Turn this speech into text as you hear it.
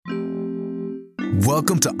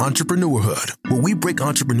Welcome to Entrepreneurhood, where we break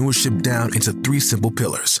entrepreneurship down into three simple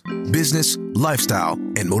pillars: business, lifestyle,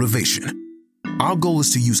 and motivation. Our goal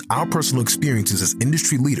is to use our personal experiences as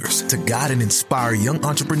industry leaders to guide and inspire young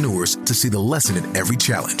entrepreneurs to see the lesson in every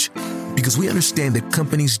challenge. Because we understand that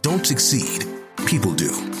companies don't succeed, people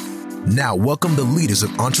do. Now, welcome the leaders of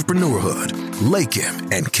Entrepreneurhood,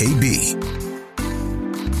 Lakim and KB.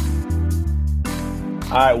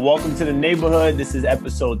 All right, welcome to the neighborhood. This is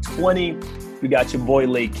episode 20. We got your boy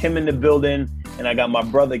Lakim in the building, and I got my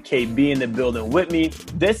brother KB in the building with me.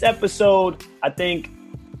 This episode, I think,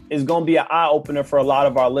 is going to be an eye-opener for a lot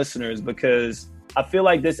of our listeners because I feel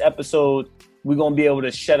like this episode, we're going to be able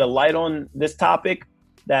to shed a light on this topic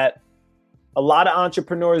that a lot of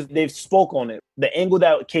entrepreneurs, they've spoke on it. The angle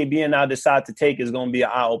that KB and I decide to take is going to be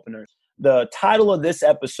an eye-opener. The title of this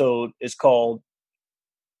episode is called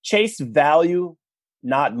Chase Value,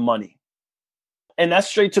 Not Money. And that's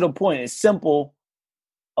straight to the point. It's simple.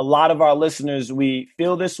 A lot of our listeners, we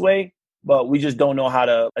feel this way, but we just don't know how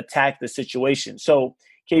to attack the situation. So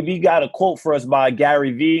KB got a quote for us by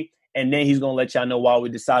Gary Vee, and then he's going to let y'all know why we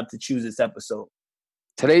decided to choose this episode.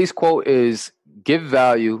 Today's quote is give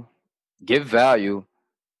value, give value,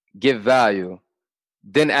 give value,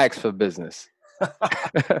 then ask for business.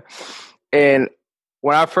 And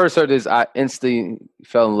when I first heard this, I instantly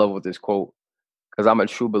fell in love with this quote because I'm a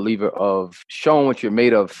true believer of showing what you're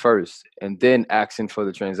made of first and then asking for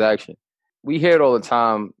the transaction. We hear it all the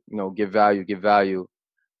time, give value.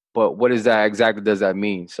 But what is that exactly does that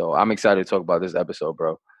mean? So I'm excited to talk about this episode,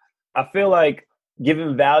 bro. I feel like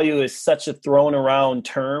giving value is such a thrown around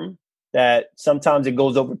term that sometimes it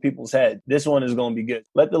goes over people's head. This one is going to be good.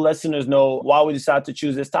 Let the listeners know why we decided to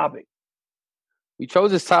choose this topic. We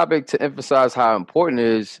chose this topic to emphasize how important it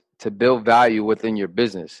is to build value within your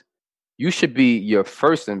business. You should be your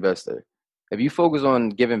first investor. If you focus on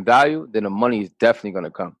giving value, then the money is definitely going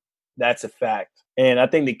to come. That's a fact. And I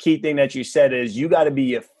think the key thing that you said is you got to be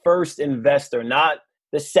your first investor, not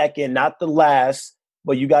the second, not the last,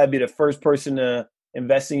 but you got to be the first person to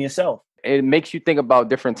invest in yourself. It makes you think about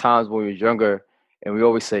different times when we were younger, and we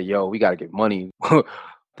always say, we got to get money.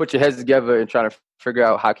 Put your heads together and try to figure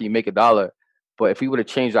out how can you make a dollar. But if we would have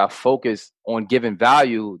changed our focus on giving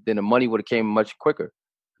value, then the money would have came much quicker.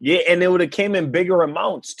 Yeah, and it would have came in bigger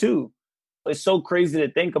amounts too. It's so crazy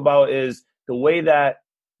to think about is the way that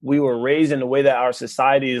we were raised and the way that our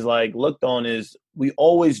society is looked on is we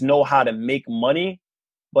always know how to make money.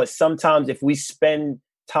 But sometimes if we spend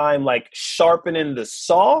time sharpening the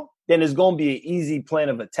saw, then it's going to be an easy plan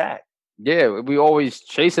of attack. Yeah, we always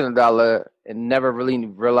chasing a dollar and never really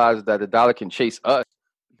realize that the dollar can chase us.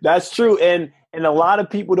 That's true. And a lot of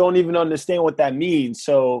people don't even understand what that means.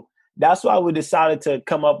 So that's why we decided to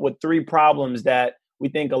come up with 3 problems that we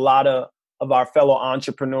think a lot of our fellow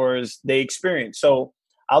entrepreneurs, they experience. So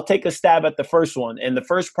I'll take a stab at the first one. And the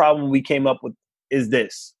first problem we came up with is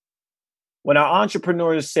this. When our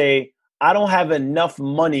entrepreneurs say, I don't have enough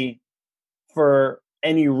money for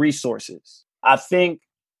any resources, I think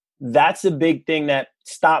that's a big thing that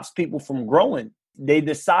stops people from growing. They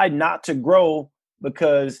decide not to grow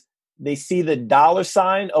because they see the dollar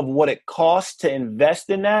sign of what it costs to invest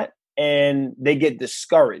in that, and they get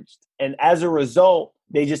discouraged. And as a result,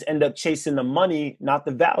 they just end up chasing the money, not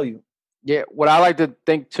the value. Yeah, what I like to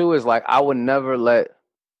think too is I would never let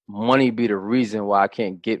money be the reason why I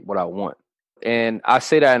can't get what I want. And I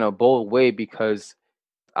say that in a bold way because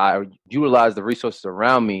I utilize the resources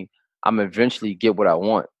around me, I'm eventually get what I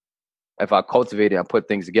want if I cultivate it and put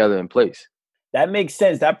things together in place. That makes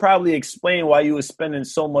sense. That probably explained why you were spending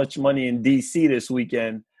so much money in DC this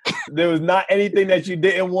weekend. There was not anything that you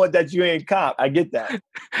didn't want that you ain't cop. I get that.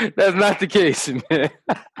 That's not the case, man.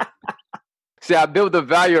 See, I built the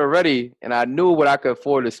value already, and I knew what I could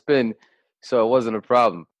afford to spend, so it wasn't a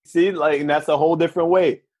problem. See, and that's a whole different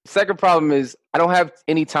way. Second problem is I don't have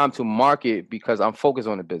any time to market because I'm focused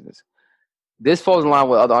on the business. This falls in line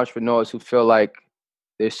with other entrepreneurs who feel like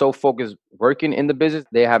they're so focused working in the business,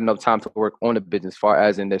 they have no time to work on the business, as far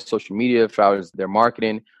as in their social media, as far as their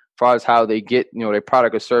marketing, as far as how they get their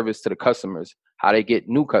product or service to the customers, how they get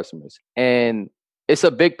new customers. And it's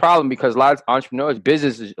a big problem because a lot of entrepreneurs,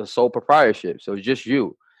 business is a sole proprietorship. So it's just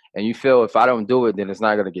you. And you feel if I don't do it, then it's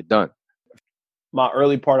not going to get done. My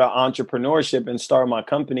early part of entrepreneurship and starting my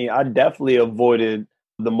company, I definitely avoided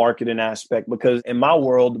the marketing aspect because in my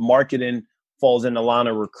world, marketing falls in the line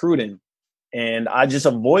of recruiting. And I just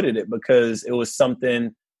avoided it because it was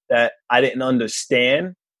something that I didn't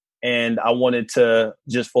understand. And I wanted to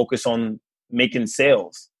just focus on making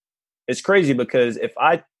sales. It's crazy because if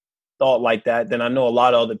I thought like that, then I know a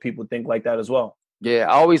lot of other people think like that as well. Yeah,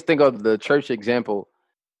 I always think of the church example.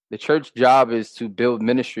 The church job is to build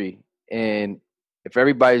ministry. And if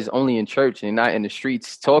everybody's only in church and not in the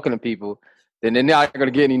streets talking to people, then they're not going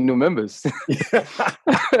to get any new members.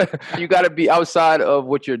 You got to be outside of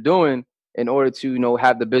what you're doing in order to,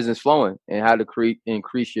 have the business flowing and how to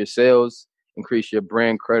increase your sales, increase your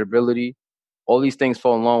brand credibility. All these things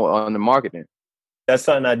fall along on the marketing. That's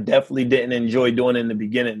something I definitely didn't enjoy doing in the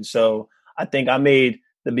beginning. So I think I made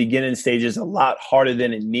the beginning stages a lot harder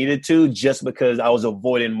than it needed to just because I was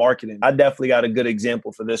avoiding marketing. I definitely got a good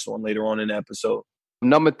example for this one later on in the episode.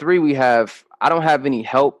 Number 3, I don't have any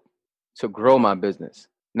help to grow my business.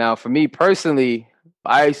 Now, for me personally,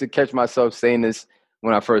 I used to catch myself saying this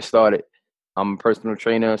when I first started. I'm a personal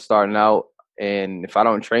trainer starting out, and if I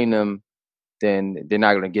don't train them, then they're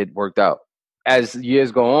not going to get worked out. As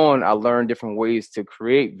years go on, I learned different ways to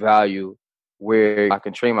create value where I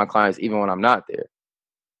can train my clients even when I'm not there.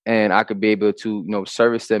 And I could be able to,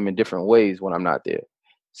 service them in different ways when I'm not there.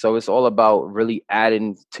 So it's all about really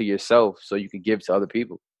adding to yourself so you can give to other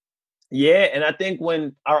people. Yeah. And I think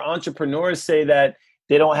when our entrepreneurs say that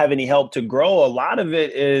they don't have any help to grow, a lot of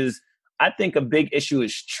it is, I think a big issue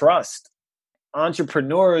is trust.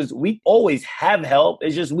 Entrepreneurs, we always have help.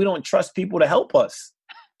 It's just we don't trust people to help us.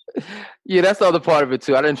 Yeah, that's the other part of it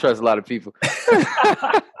too. I didn't trust a lot of people.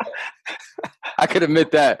 I could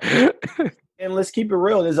admit that. And let's keep it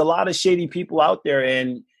real. There's a lot of shady people out there.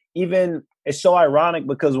 And even it's so ironic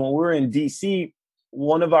because when we were in DC,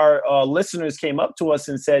 one of our listeners came up to us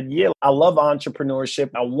and said, yeah, I love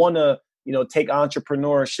entrepreneurship. I want to, take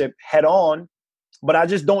entrepreneurship head on, but I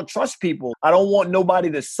just don't trust people. I don't want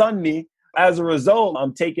nobody to sun me. As a result,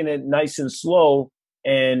 I'm taking it nice and slow.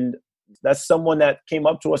 And that's someone that came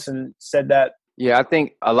up to us and said that. Yeah, I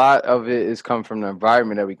think a lot of it is come from the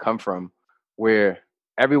environment that we come from, where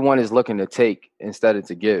everyone is looking to take instead of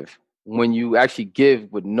to give. When you actually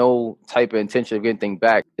give with no type of intention of getting anything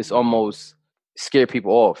back, it's almost scare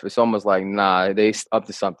people off. It's almost like, nah, they up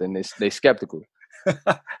to something. They skeptical.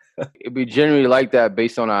 We generally like that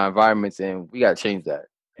based on our environments, and we got to change that.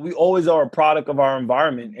 We always are a product of our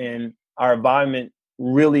environment, and our environment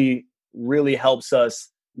really, really helps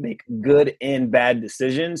us make good and bad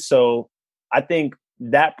decisions. So I think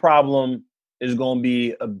that problem is going to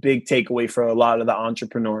be a big takeaway for a lot of the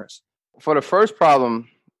entrepreneurs. For the first problem,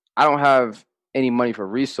 I don't have any money for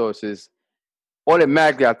resources.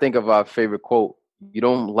 Automatically, I think of our favorite quote: you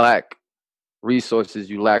don't lack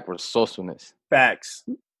resources, you lack resourcefulness. Facts.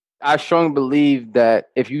 I strongly believe that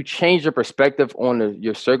if you change your perspective on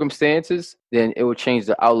your circumstances, then it will change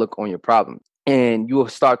the outlook on your problems. And you will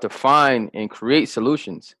start to find and create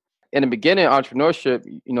solutions. In the beginning, entrepreneurship,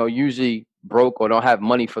 usually broke or don't have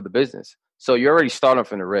money for the business. So you're already starting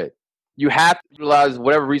off in the red. You have to utilize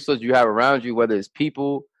whatever resource you have around you, whether it's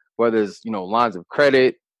people, whether it's, lines of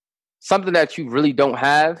credit, something that you really don't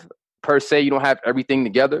have per se. You don't have everything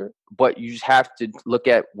together, but you just have to look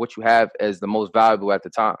at what you have as the most valuable at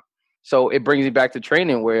the time. So it brings me back to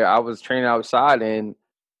training, where I was training outside and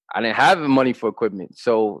I didn't have money for equipment.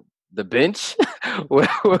 So the bench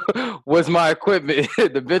was my equipment.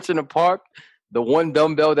 The bench in the park, the one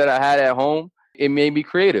dumbbell that I had at home, it made me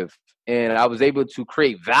creative. And I was able to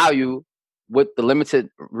create value with the limited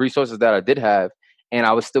resources that I did have. And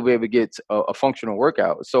I was still able to get a functional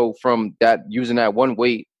workout. So from that, using that one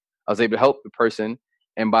weight, I was able to help the person.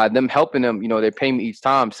 And by them helping them, they pay me each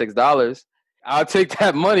time $6. I'll take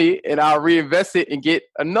that money and I'll reinvest it and get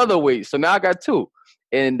another weight. So now I got 2.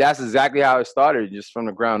 And that's exactly how it started, just from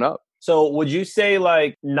the ground up. So would you say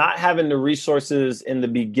like not having the resources in the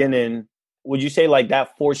beginning, would you say like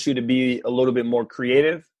that forced you to be a little bit more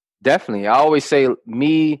creative? Definitely. I always say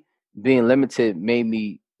me being limited made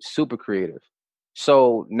me super creative.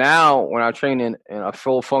 So now when I train in a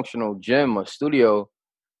full functional gym or studio,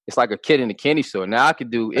 it's like a kid in a candy store. Now I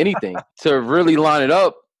can do anything to really line it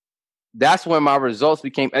up. That's when my results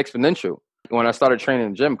became exponential. When I started training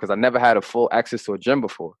in the gym, because I never had a full access to a gym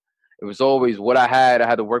before. It was always what I had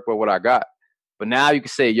to work with what I got. But now you can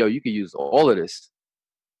say, yo, you can use all of this.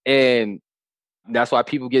 And that's why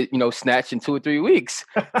people get, snatched in 2 or 3 weeks.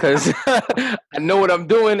 Because I know what I'm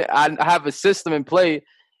doing. I have a system in play.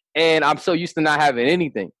 And I'm so used to not having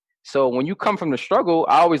anything. So when you come from the struggle,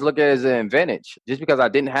 I always look at it as an advantage. Just because I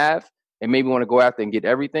didn't have and maybe want to go after and get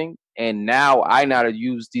everything. And now I know how to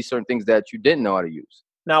use these certain things that you didn't know how to use.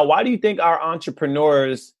 Now, why do you think our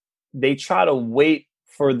entrepreneurs, they try to wait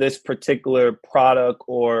for this particular product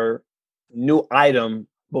or new item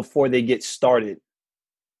before they get started?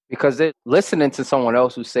 Because they're listening to someone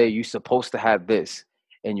else who say you're supposed to have this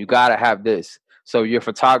and you got to have this. So you're a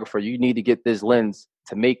photographer, you need to get this lens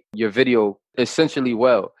to make your video essentially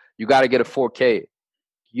well. You got to get a 4K.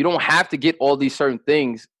 You don't have to get all these certain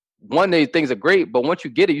things one day things are great, but once you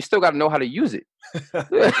get it, you still got to know how to use it.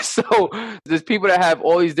 So there's people that have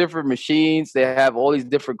all these different machines, they have all these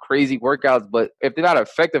different crazy workouts, but if they're not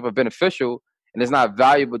effective or beneficial and it's not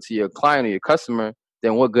valuable to your client or your customer,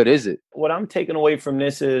 then what good is it? What I'm taking away from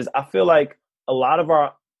this is I feel like a lot of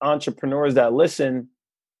our entrepreneurs that listen,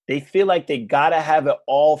 they feel like they got to have it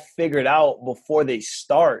all figured out before they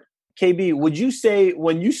start. KB, would you say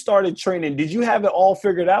when you started training, did you have it all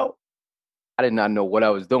figured out? I did not know what I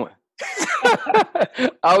was doing.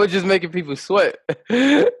 I was just making people sweat.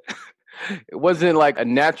 It wasn't like a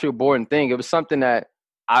natural born thing. It was something that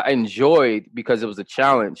I enjoyed because it was a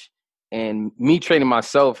challenge. And me training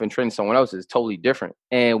myself and training someone else is totally different.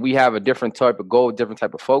 And we have a different type of goal, different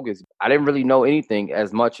type of focus. I didn't really know anything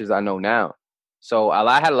as much as I know now. So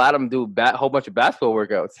I had a lot of them do a whole bunch of basketball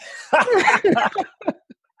workouts.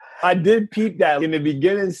 I did peep that in the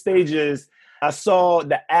beginning stages. I saw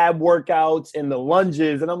the ab workouts and the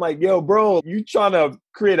lunges, and I'm like, yo, bro, you trying to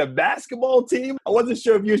create a basketball team? I wasn't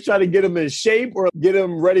sure if you was trying to get them in shape or get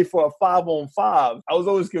them ready for a 5-on-5. I was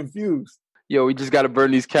always confused. Yo, we just got to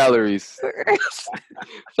burn these calories.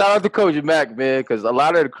 Shout out to Coach Mac, man, because a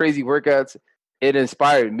lot of the crazy workouts, it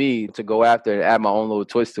inspired me to go after and add my own little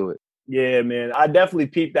twist to it. Yeah, man. I definitely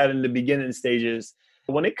peeped that in the beginning stages.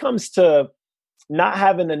 When it comes to not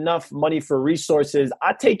having enough money for resources,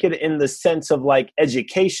 I take it in the sense of like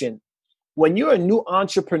education. When you're a new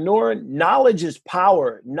entrepreneur, knowledge is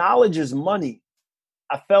power. Knowledge is money.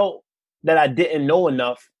 I felt that I didn't know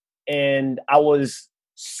enough, and I was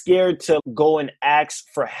scared to go and ask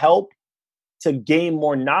for help to gain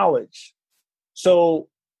more knowledge. So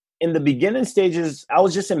in the beginning stages, I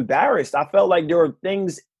was just embarrassed. I felt like there were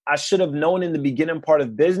things I should have known in the beginning part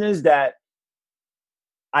of business that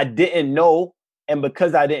I didn't know. And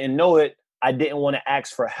because I didn't know it, I didn't want to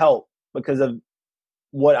ask for help because of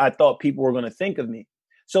what I thought people were going to think of me.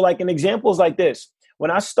 So like in examples like this,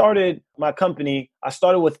 when I started my company, I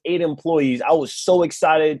started with 8 employees. I was so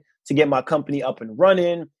excited to get my company up and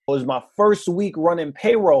running. It was my first week running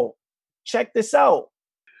payroll. Check this out.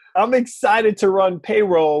 I'm excited to run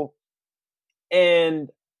payroll and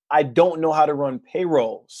I don't know how to run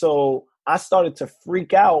payroll. So I started to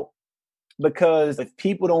freak out because if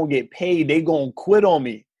people don't get paid, they gonna quit on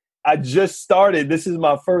me. I just started. This is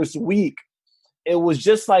my first week. It was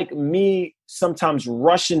just like me sometimes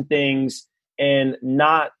rushing things and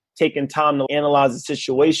not taking time to analyze the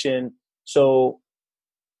situation so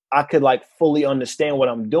I could like fully understand what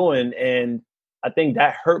I'm doing. And I think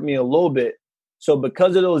that hurt me a little bit. So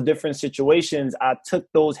because of those different situations, I took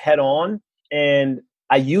those head on and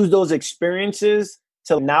I used those experiences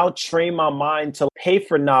to now train my mind to pay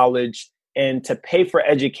for knowledge and to pay for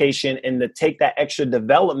education and to take that extra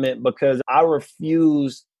development because I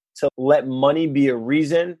refuse to let money be a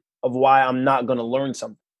reason of why I'm not going to learn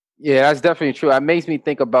something. Yeah, that's definitely true. It makes me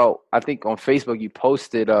think about, I think on Facebook you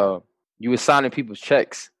posted, you were signing people's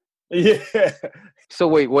checks. Yeah. So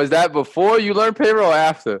wait, was that before you learned payroll or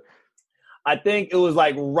after? I think it was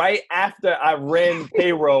like right after I ran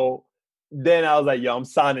payroll. Then I was like, yo, I'm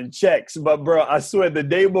signing checks. But bro, I swear the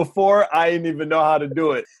day before, I didn't even know how to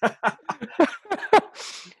do it.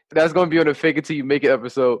 That's going to be on the Fake It Till You Make It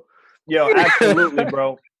episode. Yo, absolutely,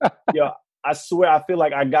 bro. Yo, I swear, I feel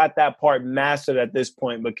like I got that part mastered at this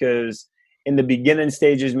point because in the beginning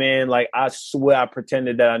stages, man, like I swear I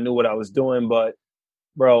pretended that I knew what I was doing. But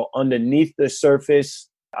bro, underneath the surface,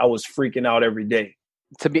 I was freaking out every day.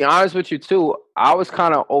 To be honest with you too, I was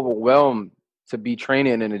kind of overwhelmed to be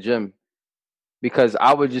training in the gym because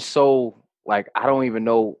I was just so like, I don't even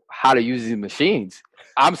know how to use these machines.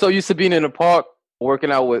 I'm so used to being in the park,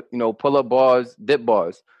 working out with, pull-up bars, dip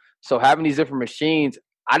bars. So having these different machines,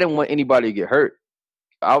 I didn't want anybody to get hurt.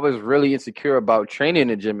 I was really insecure about training in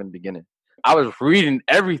the gym in the beginning. I was reading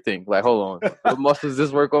everything. Like, hold on, what muscles does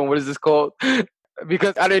this work on? What is this called?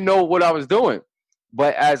 Because I didn't know what I was doing.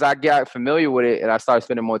 But as I got familiar with it and I started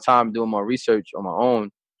spending more time doing more research on my own,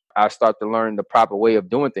 I start to learn the proper way of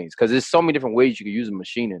doing things because there's so many different ways you can use a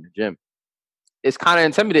machine in the gym. It's kind of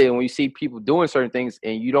intimidating when you see people doing certain things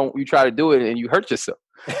and you try to do it and you hurt yourself.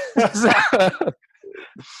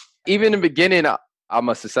 Even in the beginning, I'm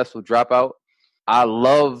a successful dropout. I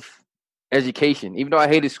love education. Even though I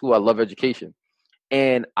hated school, I love education.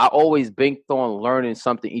 And I always banked on learning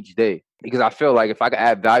something each day because I feel like if I can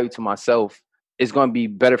add value to myself, it's going to be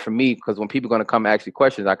better for me because when people are going to come ask me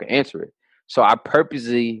questions, I can answer it. So I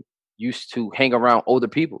purposely used to hang around older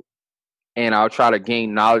people and I'll try to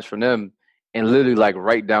gain knowledge from them and literally like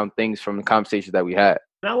write down things from the conversations that we had.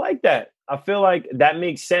 And I like that. I feel like that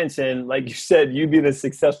makes sense. And like you said, you being a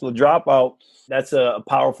successful dropout, that's a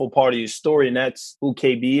powerful part of your story. And that's who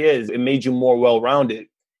KB is. It made you more well-rounded.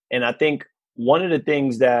 And I think one of the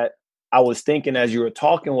things that I was thinking as you were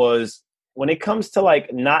talking was when it comes to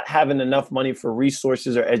like not having enough money for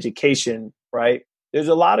resources or education, right? There's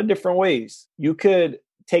a lot of different ways. You could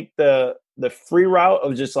take the free route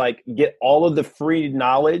of just like get all of the free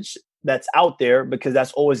knowledge that's out there because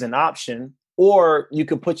that's always an option. Or you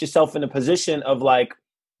could put yourself in a position of like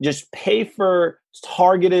just pay for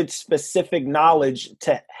targeted specific knowledge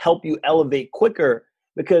to help you elevate quicker.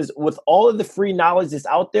 Because with all of the free knowledge that's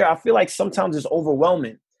out there, I feel like sometimes it's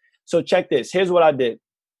overwhelming. So check this. Here's what I did.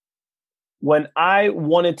 When I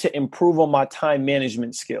wanted to improve on my time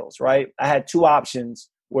management skills, right? I had two options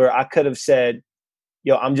where I could have said,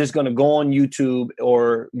 yo, I'm just going to go on YouTube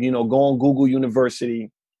or, go on Google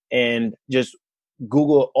University and just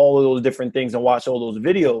Google all of those different things and watch all those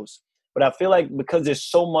videos. But I feel like because there's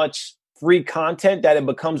so much free content that it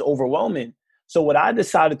becomes overwhelming. So what I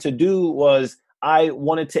decided to do was I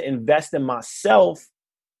wanted to invest in myself,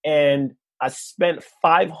 and I spent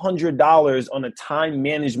 $500 on a time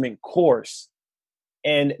management course.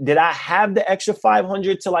 And did I have the extra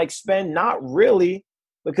 $500 to like spend? Not really,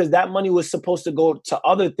 because that money was supposed to go to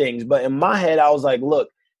other things. But in my head, I was like, look,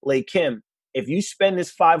 Kim, if you spend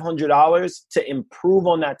this $500 to improve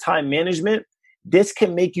on that time management, this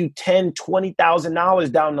can make you $10,000,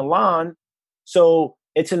 $20,000 down the line. So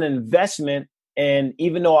it's an investment. And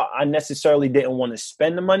even though I necessarily didn't want to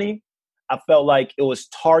spend the money, I felt like it was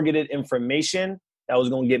targeted information that was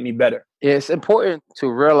going to get me better. Yeah, it's important to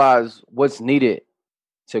realize what's needed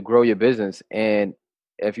to grow your business. And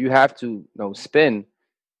if you have to, spend,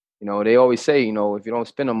 they always say, if you don't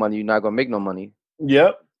spend no money, you're not going to make no money.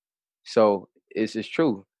 Yep. So it's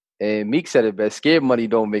true. And Meek said it best, scared money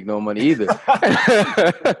don't make no money either.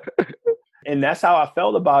 And that's how I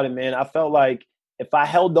felt about it, man. I felt like if I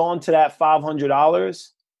held on to that $500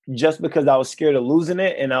 just because I was scared of losing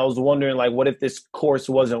it, and I was wondering, like, what if this course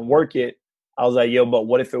wasn't worth it? I was like, yo, but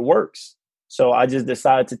what if it works? So I just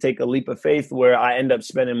decided to take a leap of faith where I end up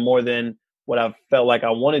spending more than what I felt like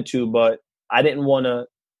I wanted to, but I didn't want to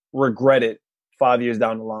regret it 5 years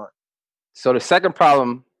down the line. So the second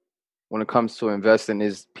problem when it comes to investing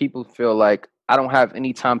is people feel like I don't have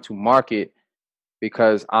any time to market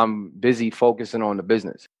because I'm busy focusing on the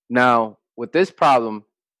business. Now, with this problem,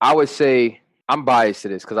 I would say I'm biased to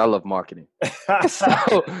this because I love marketing. So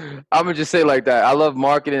I'm going to just say like that. I love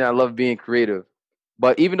marketing. I love being creative.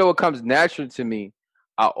 But even though it comes natural to me,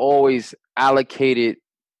 I always allocated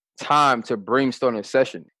time to brainstorm a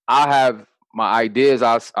session. I have my ideas.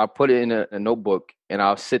 I'll put it in a notebook and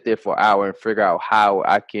I'll sit there for an hour and figure out how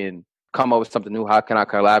I can come up with something new. How can I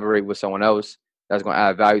collaborate with someone else that's going to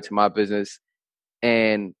add value to my business?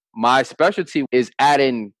 And my specialty is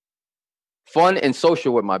adding fun and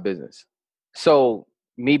social with my business. So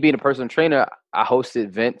me being a personal trainer, I hosted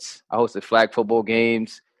events. I hosted flag football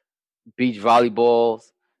games, beach volleyballs,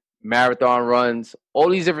 marathon runs, all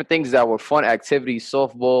these different things that were fun activities,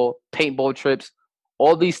 softball, paintball trips.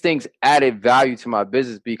 All these things added value to my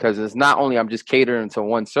business because it's not only I'm just catering to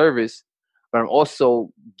one service, but I'm also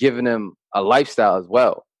giving them a lifestyle as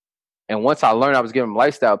well. And once I learned I was giving them a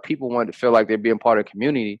lifestyle, people wanted to feel like they're being part of the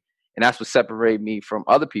community. And that's what separated me from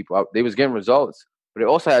other people. They was getting results, but they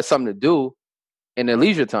also had something to do in their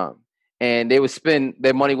leisure time. And they would spend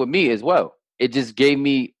their money with me as well. It just gave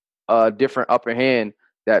me a different upper hand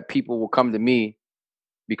that people will come to me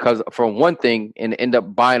because from one thing and end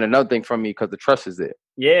up buying another thing from me because the trust is there.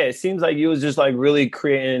 Yeah, it seems like you was just like really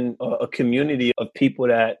creating a community of people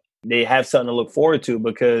that they have something to look forward to,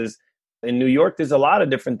 because in New York, there's a lot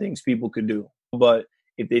of different things people could do. But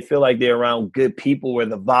if they feel like they're around good people where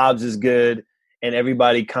the vibes is good and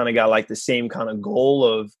everybody kind of got like the same kind of goal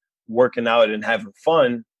of working out and having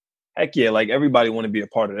fun, heck yeah, like everybody want to be a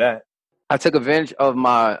part of that. I took advantage of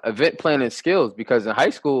my event planning skills because in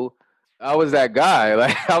high school, I was that guy.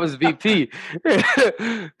 Like I was VP.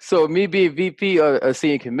 So me being VP of a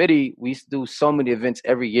senior committee, we used to do so many events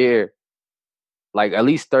every year, like at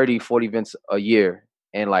least 30, 40 events a year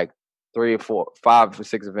and like 3 or 4, 5 or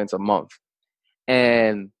 6 events a month.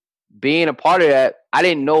 And being a part of that, I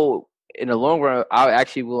didn't know in the long run, I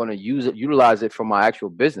actually want to utilize it for my actual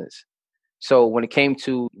business. So when it came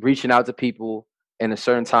to reaching out to people in a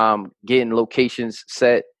certain time, getting locations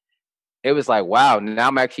set, it was like, wow, now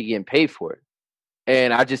I'm actually getting paid for it.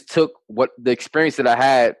 And I just took what the experience that I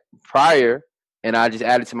had prior and I just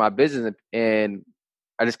added to my business. And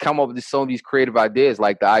I just come up with some of these creative ideas,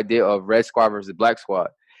 like the idea of Red Squad versus Black Squad,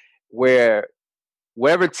 where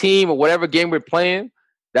whatever team or whatever game we're playing,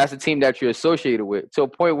 that's the team that you're associated with, to a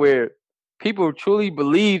point where people truly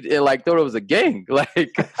believed and like thought it was a gang.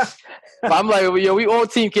 Like I'm like, yo, we all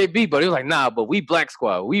Team KB, but it was like, nah, but we Black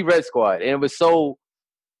Squad, we Red Squad. And it was so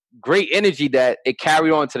great energy that it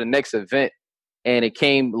carried on to the next event. And it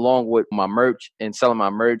came along with my merch and selling my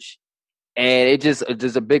merch. And it's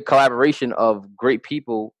just a big collaboration of great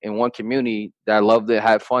people in one community that love to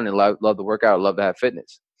have fun and love to work out, love to have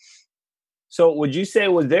fitness. So would you say,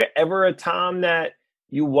 was there ever a time that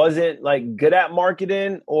you wasn't like good at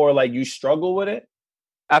marketing or like you struggle with it?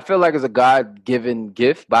 I feel like it's a God-given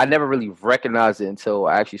gift, but I never really recognized it until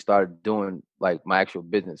I actually started doing like my actual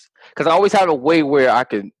business. Because I always had a way where I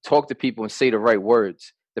can talk to people and say the right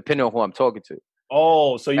words, depending on who I'm talking to.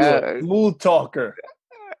 Oh, so you're a smooth talker.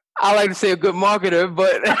 I like to say a good marketer,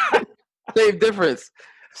 but same difference.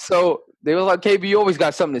 So they were like, KB, you always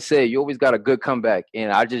got something to say. You always got a good comeback.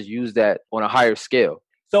 And I just use that on a higher scale.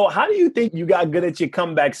 So how do you think you got good at your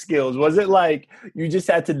comeback skills? Was it like you just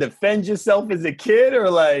had to defend yourself as a kid, or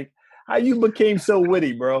like how you became so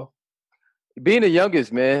witty, bro? Being the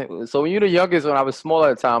youngest, man. So when you're the youngest, when I was small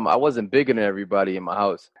at the time, I wasn't bigger than everybody in my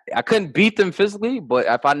house. I couldn't beat them physically, but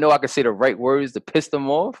if I know I could say the right words to piss them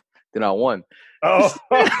off, then I won. Oh.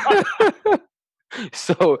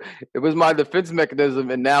 So it was my defense mechanism,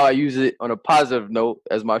 and now I use it on a positive note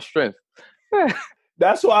as my strength.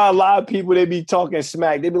 That's why a lot of people, they be talking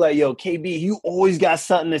smack. They be like, yo, KB, you always got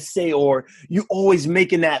something to say, or you always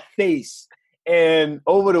making that face. And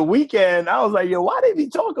over the weekend, I was like, yo, why they be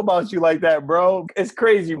talking about you like that, bro? It's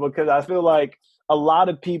crazy because I feel like a lot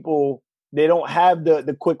of people, they don't have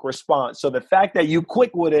the quick response. So the fact that you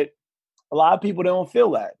quick with it, a lot of people, they don't feel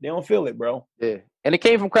that. They don't feel it, bro. Yeah. And it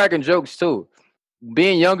came from cracking jokes, too.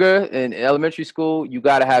 Being younger in elementary school, you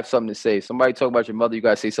got to have something to say. Somebody talk about your mother, you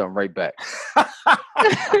got to say something right back.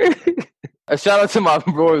 A shout out to my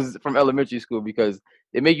bros from elementary school because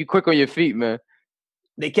they make you quick on your feet, man.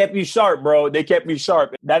 They kept you sharp, bro. They kept you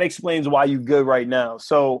sharp. That explains why you good right now.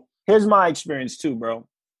 So here's my experience too, bro.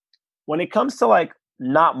 When it comes to like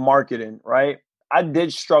not marketing, right? I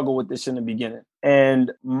did struggle with this in the beginning.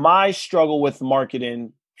 And my struggle with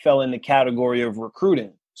marketing fell in the category of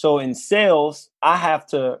recruiting. So in sales, I have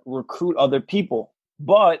to recruit other people.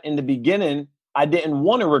 But in the beginning, I didn't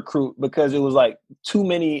want to recruit because it was like too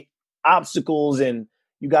many obstacles and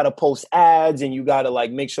you got to post ads and you got to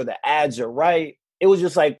like make sure the ads are right. It was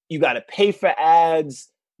just like you got to pay for ads.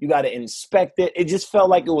 You got to inspect it. It just felt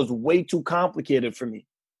like it was way too complicated for me.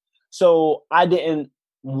 So I didn't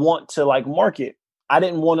want to like market. I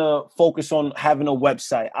didn't want to focus on having a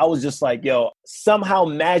website. I was just like, yo, somehow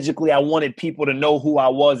magically I wanted people to know who I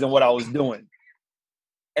was and what I was doing.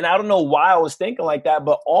 And I don't know why I was thinking like that,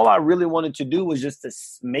 but all I really wanted to do was just to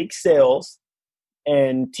make sales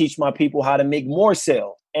and teach my people how to make more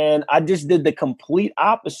sales. And I just did the complete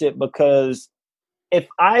opposite because if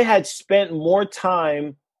I had spent more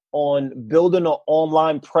time on building an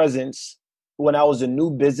online presence when I was a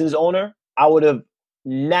new business owner, I would have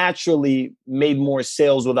naturally made more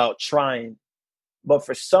sales without trying. But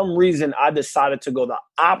for some reason, I decided to go the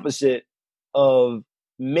opposite of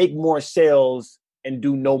make more sales and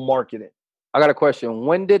do no marketing. I got a question.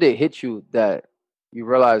 When did it hit you that you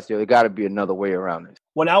realized there got to be another way around this?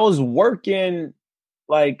 When I was working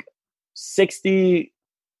like 60,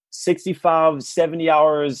 65, 70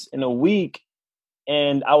 hours in a week,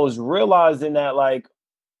 and I was realizing that like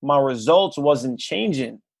my results wasn't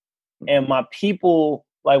changing. And my people,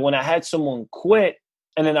 like when I had someone quit,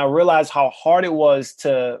 and then I realized how hard it was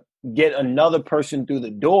to get another person through the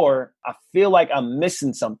door, I feel like I'm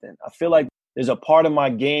missing something. I feel like there's a part of my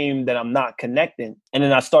game that I'm not connecting. And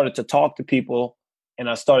then I started to talk to people and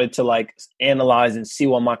I started to like analyze and see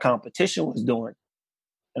what my competition was doing.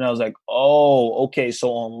 And I was like, oh, okay. So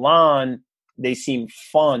online, they seem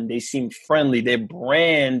fun. They seem friendly. Their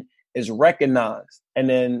brand is recognized. And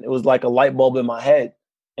then it was like a light bulb in my head.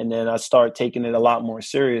 And then I started taking it a lot more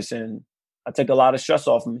serious and I took a lot of stress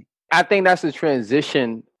off of me. I think that's the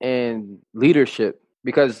transition in leadership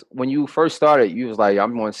because when you first started, you was like,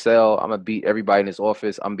 I'm going to sell. I'm going to beat everybody in this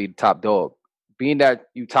office. I'm going to be the top dog. Being that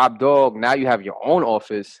you top dog, now you have your own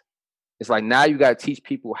office. It's like now you got to teach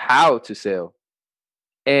people how to sell.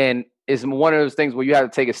 And it's one of those things where you have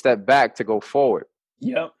to take a step back to go forward.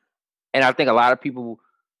 Yep. And I think a lot of people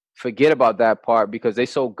forget about that part because they're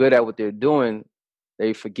so good at what they're doing.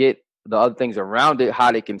 They forget the other things around it,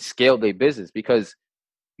 how they can scale their business because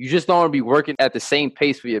you just don't want to be working at the same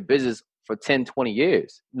pace for your business for 10, 20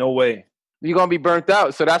 years. No way. You're going to be burnt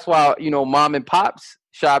out. So that's why, mom and pops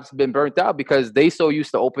shops been burnt out because they so used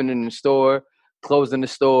to opening the store, closing the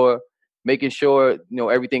store, making sure,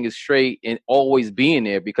 everything is straight and always being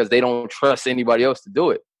there because they don't trust anybody else to do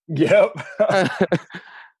it. Yep.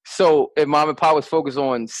 So if mom and pop was focused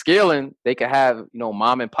on scaling, they could have,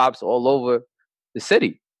 mom and pops all over the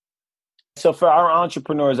city. So for our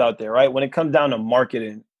entrepreneurs out there, right, when it comes down to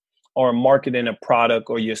marketing, or marketing a product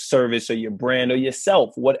or your service or your brand or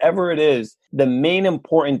yourself, whatever it is, the main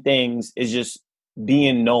important things is just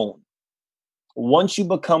being known. Once you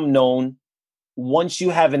become known, once you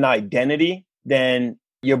have an identity, then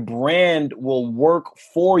your brand will work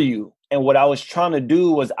for you. And what I was trying to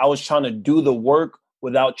do was I was trying to do the work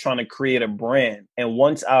without trying to create a brand. And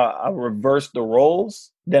once I reversed the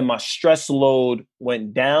roles, then my stress load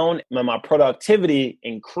went down and my productivity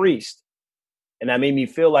increased. And that made me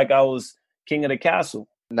feel like I was king of the castle.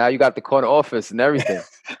 Now you got the corner office and everything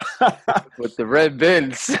with the red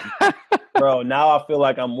bins. Bro, now I feel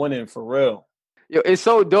like I'm winning for real. Yo, it's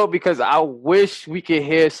so dope because I wish we could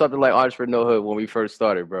hear something like Entrepreneurhood when we first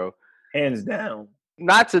started, bro. Hands down.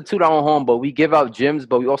 Not to toot our own home, but we give out gems,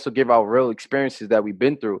 but we also give out real experiences that we've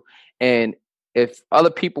been through. And if other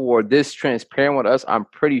people were this transparent with us, I'm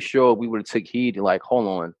pretty sure we would have took heed and like, hold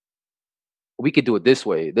on, we could do it this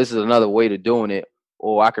way. This is another way to doing it,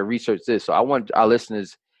 or I could research this. So I want our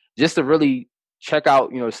listeners just to really check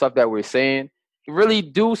out, the stuff that we're saying. Really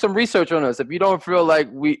do some research on us. If you don't feel like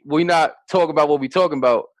we not talk about what we're talking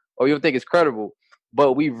about, or you don't think it's credible,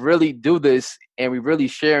 but we really do this and we really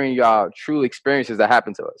sharing y'all true experiences that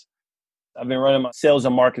happen to us. I've been running my sales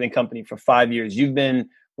and marketing company for 5 years. You've been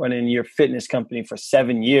running your fitness company for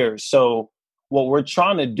 7 years. So what we're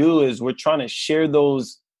trying to do is we're trying to share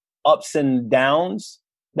those ups and downs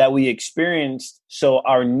that we experienced so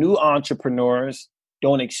our new entrepreneurs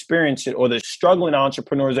don't experience it, or the struggling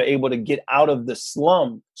entrepreneurs are able to get out of the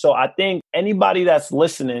slum. So I think anybody that's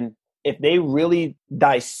listening, if they really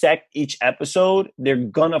dissect each episode, they're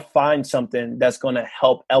going to find something that's going to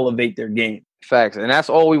help elevate their game. Facts. And that's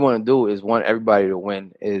all we want to do is want everybody to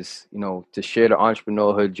win, is, to share the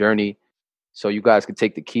entrepreneurhood journey so you guys can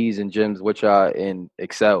take the keys and gems with y'all and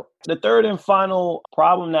excel. The third and final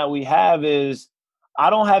problem that we have is I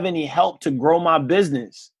don't have any help to grow my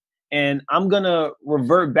business. And I'm going to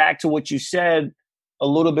revert back to what you said a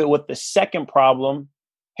little bit with the second problem.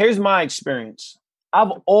 Here's my experience.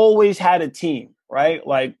 I've always had a team, right?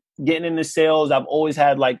 Like getting into sales, I've always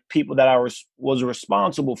had like people that I was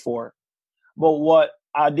responsible for. But what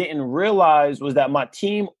I didn't realize was that my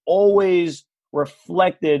team always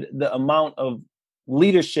reflected the amount of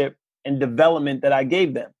leadership and development that I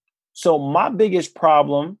gave them. So my biggest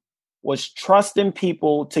problem was trusting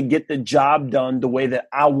people to get the job done the way that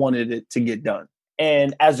I wanted it to get done.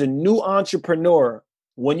 And as a new entrepreneur,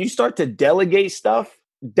 when you start to delegate stuff,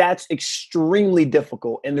 that's extremely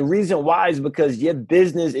difficult. And the reason why is because your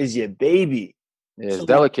business is your baby. Yeah, it's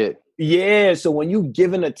delicate. Yeah. So when you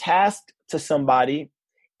given a task to somebody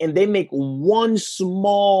and they make one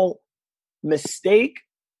small mistake,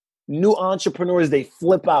 new entrepreneurs, they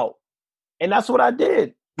flip out. And that's what I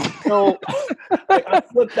did. So I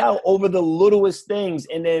flipped out over the littlest things.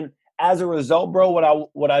 And then as a result, bro,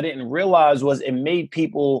 what I didn't realize was it made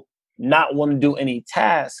people not want to do any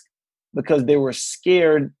task because they were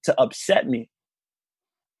scared to upset me.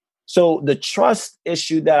 So the trust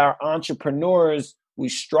issue that our entrepreneurs, we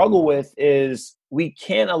struggle with is we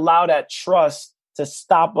can't allow that trust to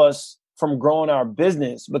stop us from growing our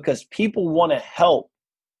business because people want to help,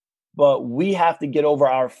 but we have to get over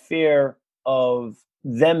our fear of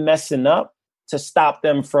them messing up to stop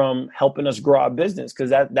them from helping us grow our business, because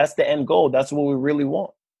that's the end goal. That's what we really want.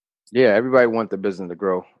 Yeah, everybody wants the business to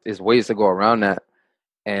grow. There's ways to go around that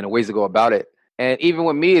and ways to go about it. And even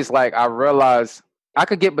with me, it's like I realized I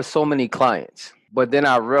could get but so many clients. But then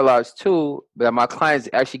I realized too that my clients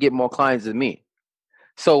actually get more clients than me.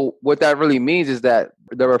 So what that really means is that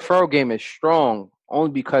the referral game is strong only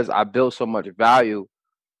because I build so much value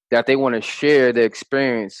that they want to share the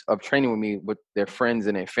experience of training with me with their friends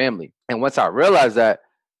and their family. And once I realized that,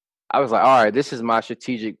 I was like, all right, this is my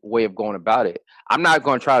strategic way of going about it. I'm not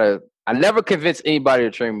going to I never convince anybody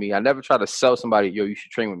to train with me. I never try to sell somebody, yo, you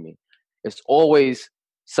should train with me. It's always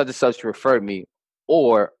such and such referred me,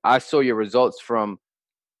 or I saw your results from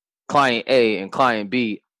client A and client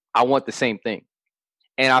B. I want the same thing.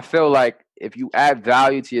 And I feel like if you add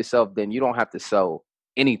value to yourself, then you don't have to sell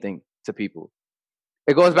anything to people.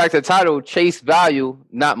 It goes back to the title, chase value,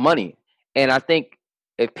 not money. And I think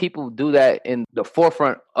if people do that in the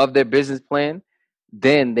forefront of their business plan,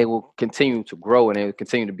 then they will continue to grow and they will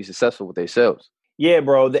continue to be successful with themselves. Yeah,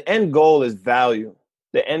 bro. The end goal is value.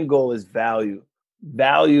 The end goal is value.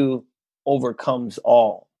 Value overcomes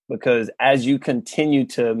all, because as you continue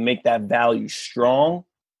to make that value strong,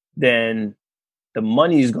 then the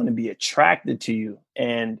money is going to be attracted to you.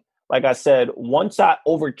 And like I said, once I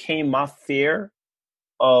overcame my fear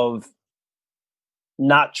of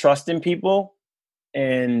not trusting people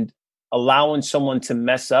and allowing someone to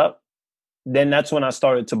mess up, then that's when I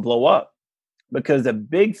started to blow up. because the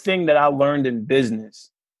big thing that I learned in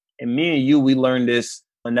business, and me and you, we learned this,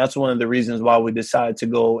 and that's one of the reasons why we decided to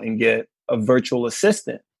go and get a virtual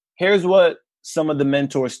assistant. Here's what some of the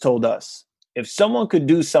mentors told us. If someone could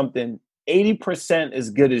do something 80%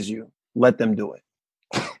 as good as you, let them do it.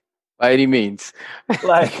 By any means.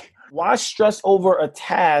 Like, why stress over a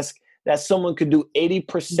task that someone could do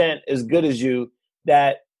 80% as good as you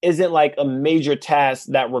that isn't like a major task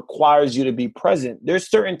that requires you to be present? There's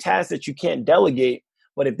certain tasks that you can't delegate,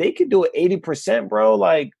 but if they could do it 80%, bro,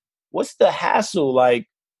 like, what's the hassle? Like,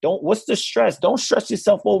 what's the stress? Don't stress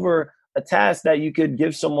yourself over a task that you could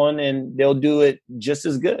give someone and they'll do it just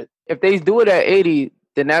as good. If they do it at 80,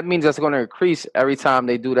 then that means that's going to increase every time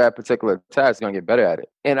they do that particular task. They're going to get better at it.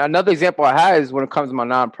 And another example I had is when it comes to my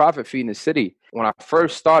nonprofit, Feeding the City. When I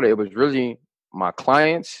first started, it was really my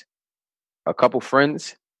clients, a couple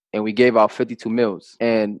friends, and we gave out 52 meals.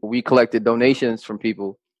 And we collected donations from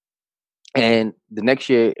people. And the next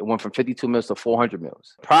year, it went from 52 meals to 400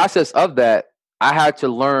 meals. Process of that, I had to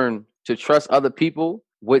learn to trust other people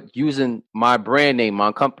with using my brand name,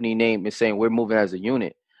 my company name, and saying we're moving as a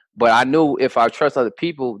unit. But I knew if I trust other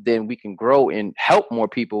people, then we can grow and help more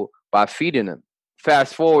people by feeding them.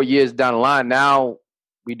 Fast forward years down the line, now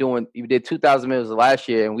we did 2,000 meals last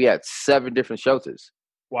year, and we had 7 different shelters.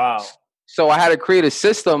 Wow. So I had to create a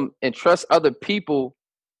system and trust other people,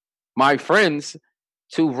 my friends,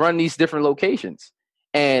 to run these different locations.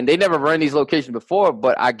 And they never run these locations before,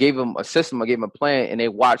 but I gave them a system, I gave them a plan, and they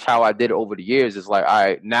watch how I did it over the years. It's like, all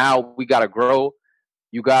right, now we got to grow.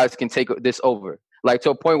 You guys can take this over. Like,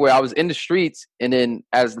 to a point where I was in the streets, and then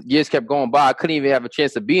as years kept going by, I couldn't even have a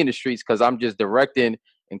chance to be in the streets because I'm just directing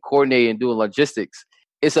and coordinating and doing logistics.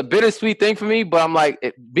 It's a bittersweet thing for me, but I'm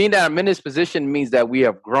like, being that I'm in this position means that we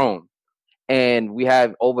have grown. And we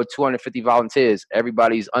have over 250 volunteers.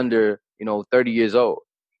 Everybody's under, 30 years old.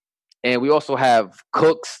 And we also have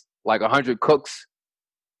cooks, like 100 cooks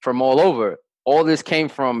from all over. All this came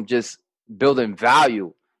from just building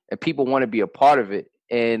value, and people want to be a part of it.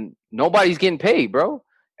 And nobody's getting paid, bro.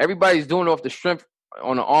 Everybody's doing it off the strength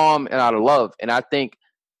on the arm and out of love. And I think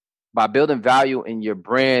by building value in your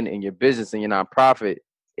brand and your business and your nonprofit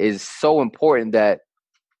is so important that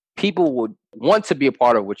people would want to be a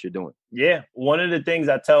part of what you're doing. Yeah. One of the things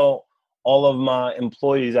I tell all of my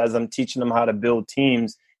employees as I'm teaching them how to build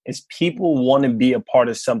teams is people want to be a part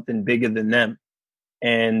of something bigger than them.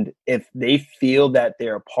 And if they feel that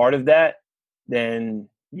they're a part of that, then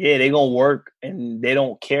yeah, they're going to work and they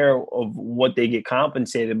don't care of what they get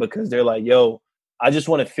compensated because they're like, yo, I just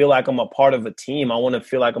want to feel like I'm a part of a team. I want to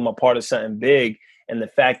feel like I'm a part of something big. And the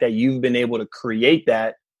fact that you've been able to create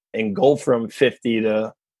that and go from 50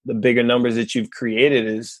 to the bigger numbers that you've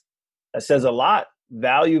created that says a lot.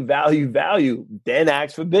 Value, value, value. Then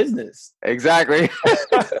ask for business. Exactly.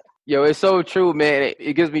 Yo, it's so true, man.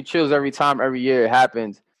 It gives me chills every year it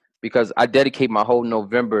happens because I dedicate my whole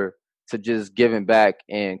November to just giving back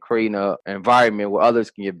and creating an environment where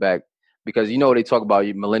others can give back. Because they talk about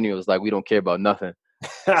you millennials like we don't care about nothing.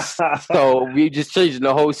 So we just changing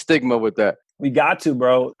the whole stigma with that. We got to,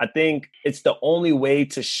 bro. I think it's the only way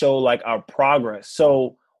to show like our progress.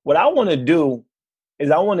 So what I want to do is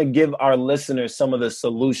I want to give our listeners some of the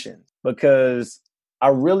solutions because I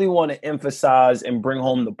really want to emphasize and bring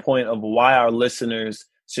home the point of why our listeners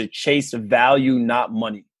should chase value, not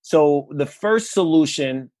money. So the first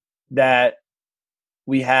solution that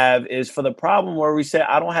we have is for the problem where we say,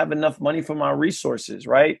 I don't have enough money for my resources,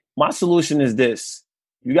 right? My solution is this.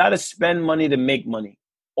 You got to spend money to make money.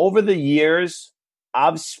 Over the years,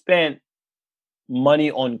 I've spent money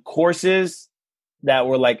on courses that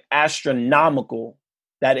were like astronomical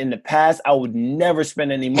that in the past I would never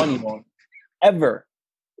spend any money on, ever.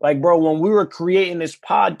 Like, bro, when we were creating this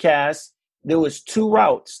podcast, there was 2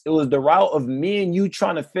 routes. It was the route of me and you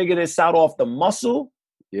trying to figure this out off the muscle.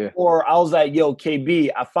 Yeah. Or I was like, yo,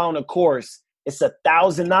 KB, I found a course. It's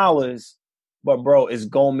 $1,000, but bro, it's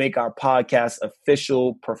going to make our podcast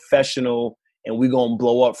official, professional, and we're going to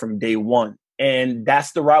blow up from day one. And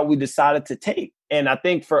that's the route we decided to take. And I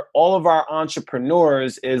think for all of our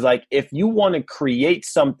entrepreneurs is like, if you want to create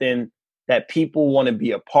something that people want to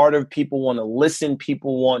be a part of, people want to listen,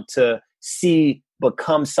 people want to see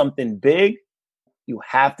become something big, you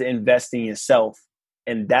have to invest in yourself.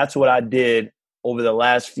 And that's what I did over the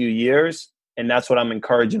last few years. And that's what I'm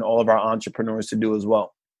encouraging all of our entrepreneurs to do as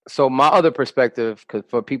well. So my other perspective, because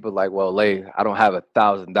for people like, well, Lay, I don't have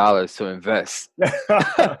 $1,000 to invest.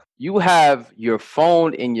 You have your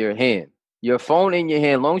phone in your hand. Your phone in your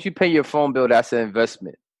hand, as long as you pay your phone bill, that's an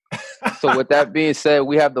investment. So with that being said,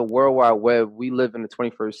 we have the World Wide Web. We live in the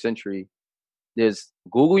 21st century. There's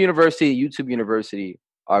Google University, YouTube University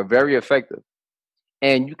are very effective.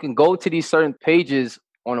 And you can go to these certain pages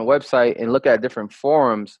on a website and look at different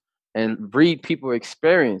forums and read people's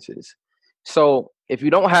experiences. So if you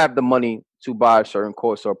don't have the money to buy a certain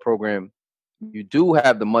course or program, you do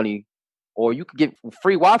have the money, or you can get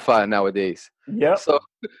free Wi-Fi nowadays. Yep. So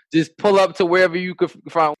just pull up to wherever you could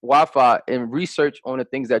find Wi-Fi and research on the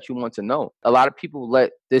things that you want to know. A lot of people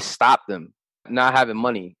let this stop them, not having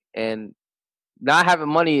money. And not having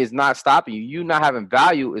money is not stopping you. You not having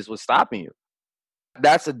value is what's stopping you.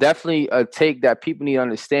 That's definitely a take that people need to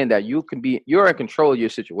understand, that you're in control of your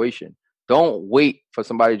situation. Don't wait for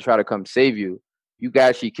somebody to try to come save you. You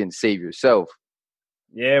actually can save yourself.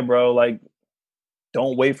 Yeah, bro. Like,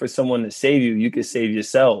 don't wait for someone to save you. You can save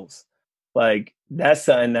yourselves. Like, that's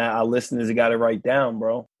something that our listeners got to write down,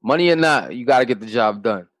 bro. Money or not, you got to get the job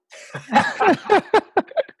done.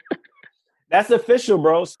 That's official,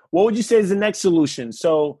 bro. What would you say is the next solution?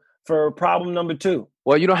 So for problem number 2.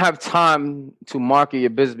 Well, you don't have time to market your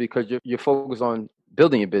business because you're focused on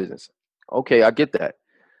building your business. Okay, I get that.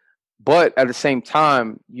 But at the same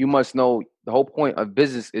time, you must know the whole point of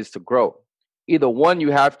business is to grow. Either one,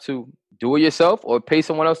 you have to do it yourself or pay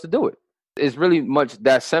someone else to do it. It's really much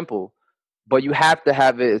that simple, but you have to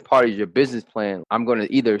have it as part of your business plan. I'm going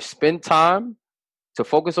to either spend time to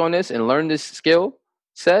focus on this and learn this skill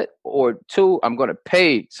set, or 2, I'm going to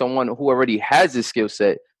pay someone who already has this skill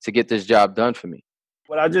set to get this job done for me.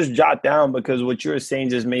 What I just jot down, because what you're saying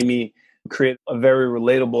just made me create a very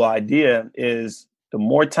relatable idea, is the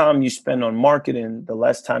more time you spend on marketing, the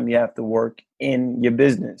less time you have to work in your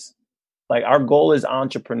business. Like, our goal as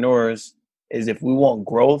entrepreneurs is, if we want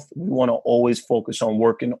growth, we want to always focus on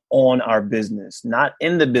working on our business, not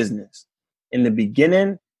in the business. In the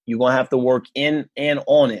beginning, you're going to have to work in and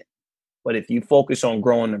on it. But if you focus on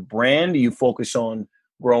growing a brand, you focus on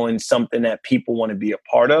growing something that people want to be a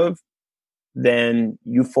part of, then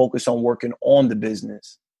you focus on working on the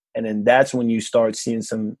business. And then that's when you start seeing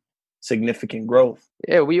some significant growth.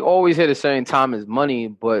 Yeah, we always hear the same time is money,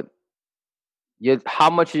 but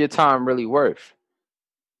how much is your time really worth?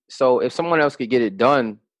 So if someone else could get it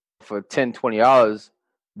done for $10, $20,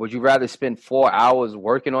 would you rather spend 4 hours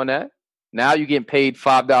working on that? Now you're getting paid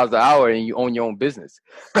 $5 an hour and you own your own business.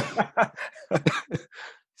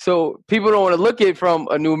 So people don't want to look at it from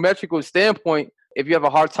a numerical standpoint. If you have a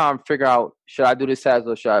hard time figuring out, should I do this task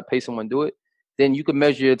or should I pay someone to do it? Then you can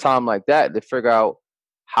measure your time like that to figure out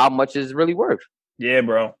how much is really worth. Yeah,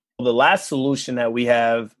 bro. The last solution that we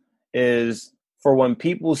have is for when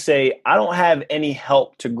people say, I don't have any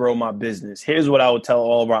help to grow my business. Here's what I would tell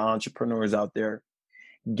all of our entrepreneurs out there.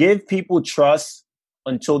 Give people trust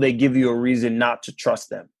until they give you a reason not to trust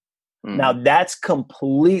them. Now, that's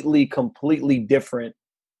completely different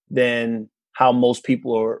than how most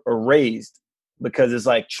people are raised, because it's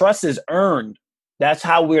like, trust is earned. That's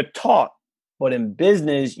how we're taught. But in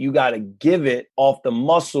business, you got to give it off the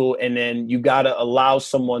muscle, and then you got to allow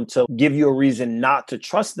someone to give you a reason not to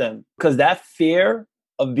trust them. Because that fear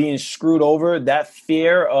of being screwed over, that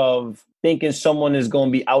fear of thinking someone is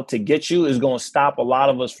going to be out to get you, is going to stop a lot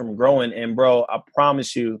of us from growing. And bro, I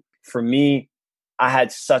promise you, for me, I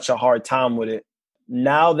had such a hard time with it.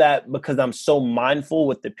 Now that, because I'm so mindful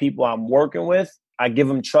with the people I'm working with, I give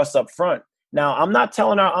them trust up front. Now, I'm not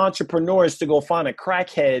telling our entrepreneurs to go find a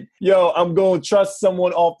crackhead. Yo, I'm going to trust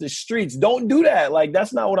someone off the streets. Don't do that. Like,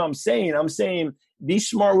 that's not what I'm saying. I'm saying be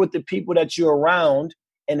smart with the people that you're around.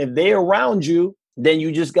 And if they're around you, then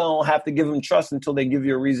you just going to have to give them trust until they give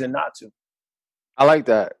you a reason not to. I like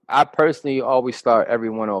that. I personally always start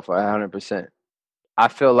everyone off at 100%. I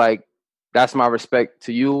feel like that's my respect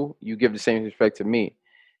to you. You give the same respect to me.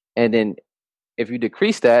 And then if you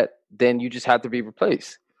decrease that, then you just have to be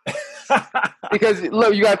replaced. Because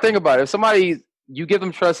look, you got to think about it. If somebody, you give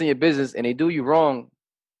them trust in your business and they do you wrong,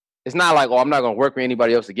 it's not like, oh, I'm not going to work with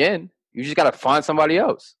anybody else again. You just got to find somebody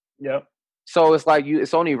else. Yep. So it's like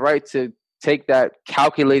it's only right to take that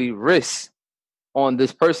calculated risk on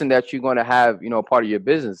this person that you're going to have, part of your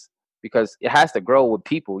business, because it has to grow with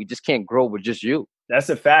people. You just can't grow with just you. That's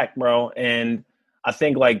a fact, bro. And I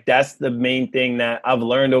think like that's the main thing that I've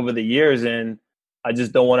learned over the years. And I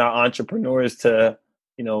just don't want our entrepreneurs to,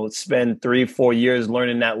 spend 3-4 years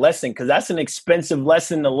learning that lesson, because that's an expensive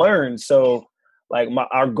lesson to learn. So like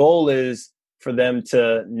our goal is for them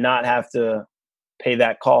to not have to pay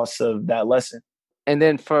that cost of that lesson. And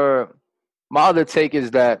then for my other take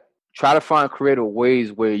is that try to find creative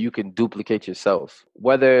ways where you can duplicate yourself,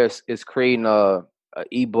 whether it's creating a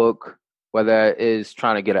ebook, whether it is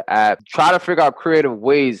trying to get an app. Try to figure out creative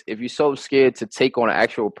ways. If you're so scared to take on an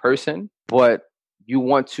actual person, but you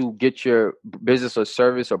want to get your business or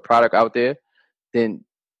service or product out there, then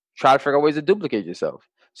try to figure out ways to duplicate yourself.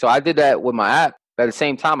 So I did that with my app. But at the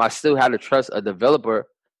same time, I still had to trust a developer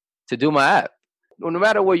to do my app. No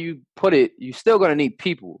matter where you put it, you're still going to need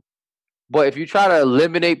people. But if you try to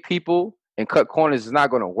eliminate people and cut corners, it's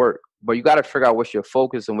not going to work. But you got to figure out what's your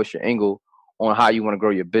focus and what's your angle on how you want to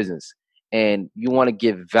grow your business. And you want to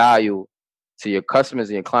give value to your customers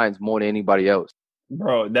and your clients more than anybody else.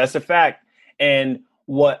 Bro, that's a fact. And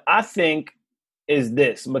what I think is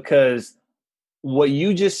this, because what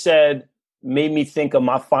you just said made me think of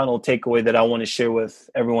my final takeaway that I want to share with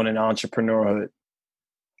everyone in entrepreneurhood.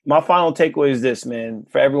 My final takeaway is this, man,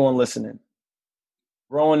 for everyone listening.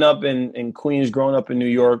 Growing up in Queens, growing up in New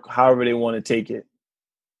York, however they want to take it,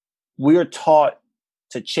 we are taught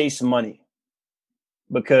to chase money.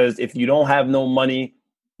 Because if you don't have no money,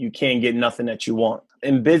 you can't get nothing that you want.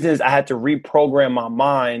 In business, I had to reprogram my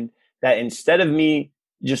mind that instead of me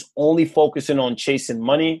just only focusing on chasing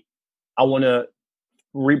money, I want to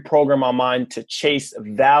reprogram my mind to chase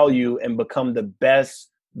value and become the best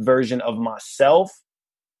version of myself.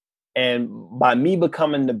 And by me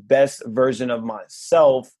becoming the best version of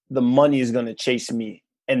myself, the money is going to chase me.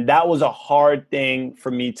 And that was a hard thing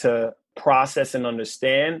for me to process and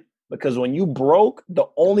understand, because when you broke, the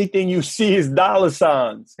only thing you see is dollar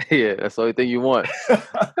signs. Yeah, that's the only thing you want.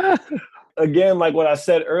 Again, like what I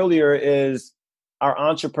said earlier, is our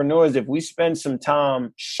entrepreneurs, if we spend some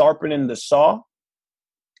time sharpening the saw,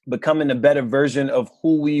 becoming a better version of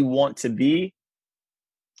who we want to be,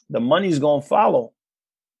 the money's going to follow.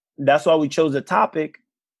 That's why we chose the topic,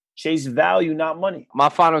 chase value, not money. My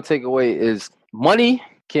final takeaway is money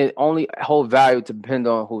can only hold value to depend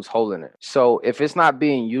on who's holding it. So if it's not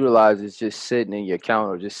being utilized, it's just sitting in your account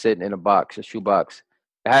or just sitting in a box, a shoebox.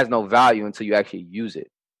 It has no value until you actually use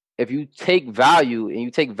it. If you take value and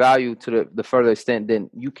you take value to the further extent, then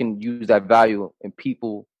you can use that value and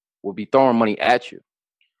people will be throwing money at you.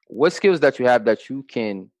 What skills that you have that you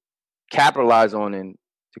can capitalize on and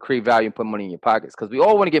to create value and put money in your pockets? Because we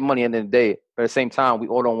all want to get money at the end of the day, but at the same time, we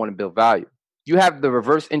all don't want to build value. You have to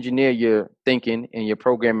reverse engineer your thinking and your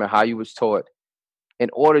programming, how you was taught, in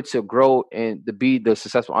order to grow and to be the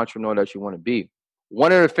successful entrepreneur that you want to be.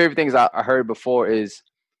 One of the favorite things I heard before is,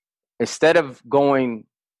 instead of going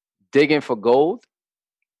digging for gold,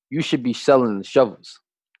 you should be selling the shovels.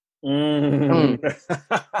 And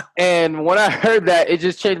when I heard that, it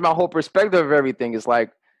just changed my whole perspective of everything. It's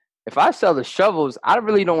like, if I sell the shovels, I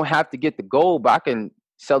really don't have to get the gold, but I can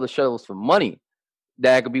sell the shovels for money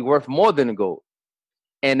that could be worth more than the gold.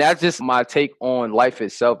 And that's just my take on life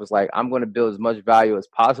itself. It's like, I'm going to build as much value as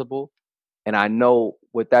possible. And I know,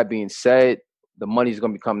 with that being said, the money's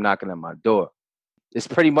going to come knocking at my door. It's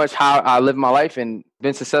pretty much how I live my life and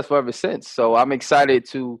been successful ever since. So I'm excited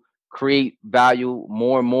to create value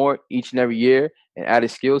more and more each and every year and added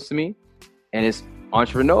skills to me. And it's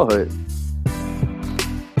entrepreneurhood.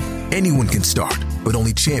 Anyone can start, but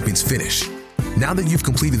only champions finish. Now that you've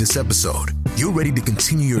completed this episode, you're ready to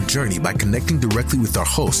continue your journey by connecting directly with our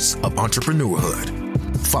hosts of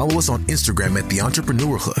Entrepreneurhood. Follow us on Instagram at The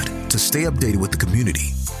Entrepreneurhood to stay updated with the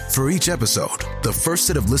community. For each episode, the first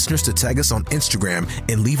set of listeners to tag us on Instagram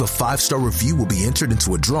and leave a 5-star review will be entered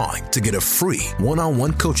into a drawing to get a free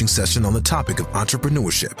one-on-one coaching session on the topic of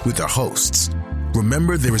entrepreneurship with our hosts.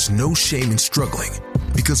 Remember, there is no shame in struggling,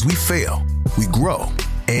 because we fail, we grow,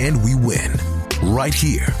 and we win. Right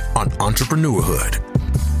here on Entrepreneurhood.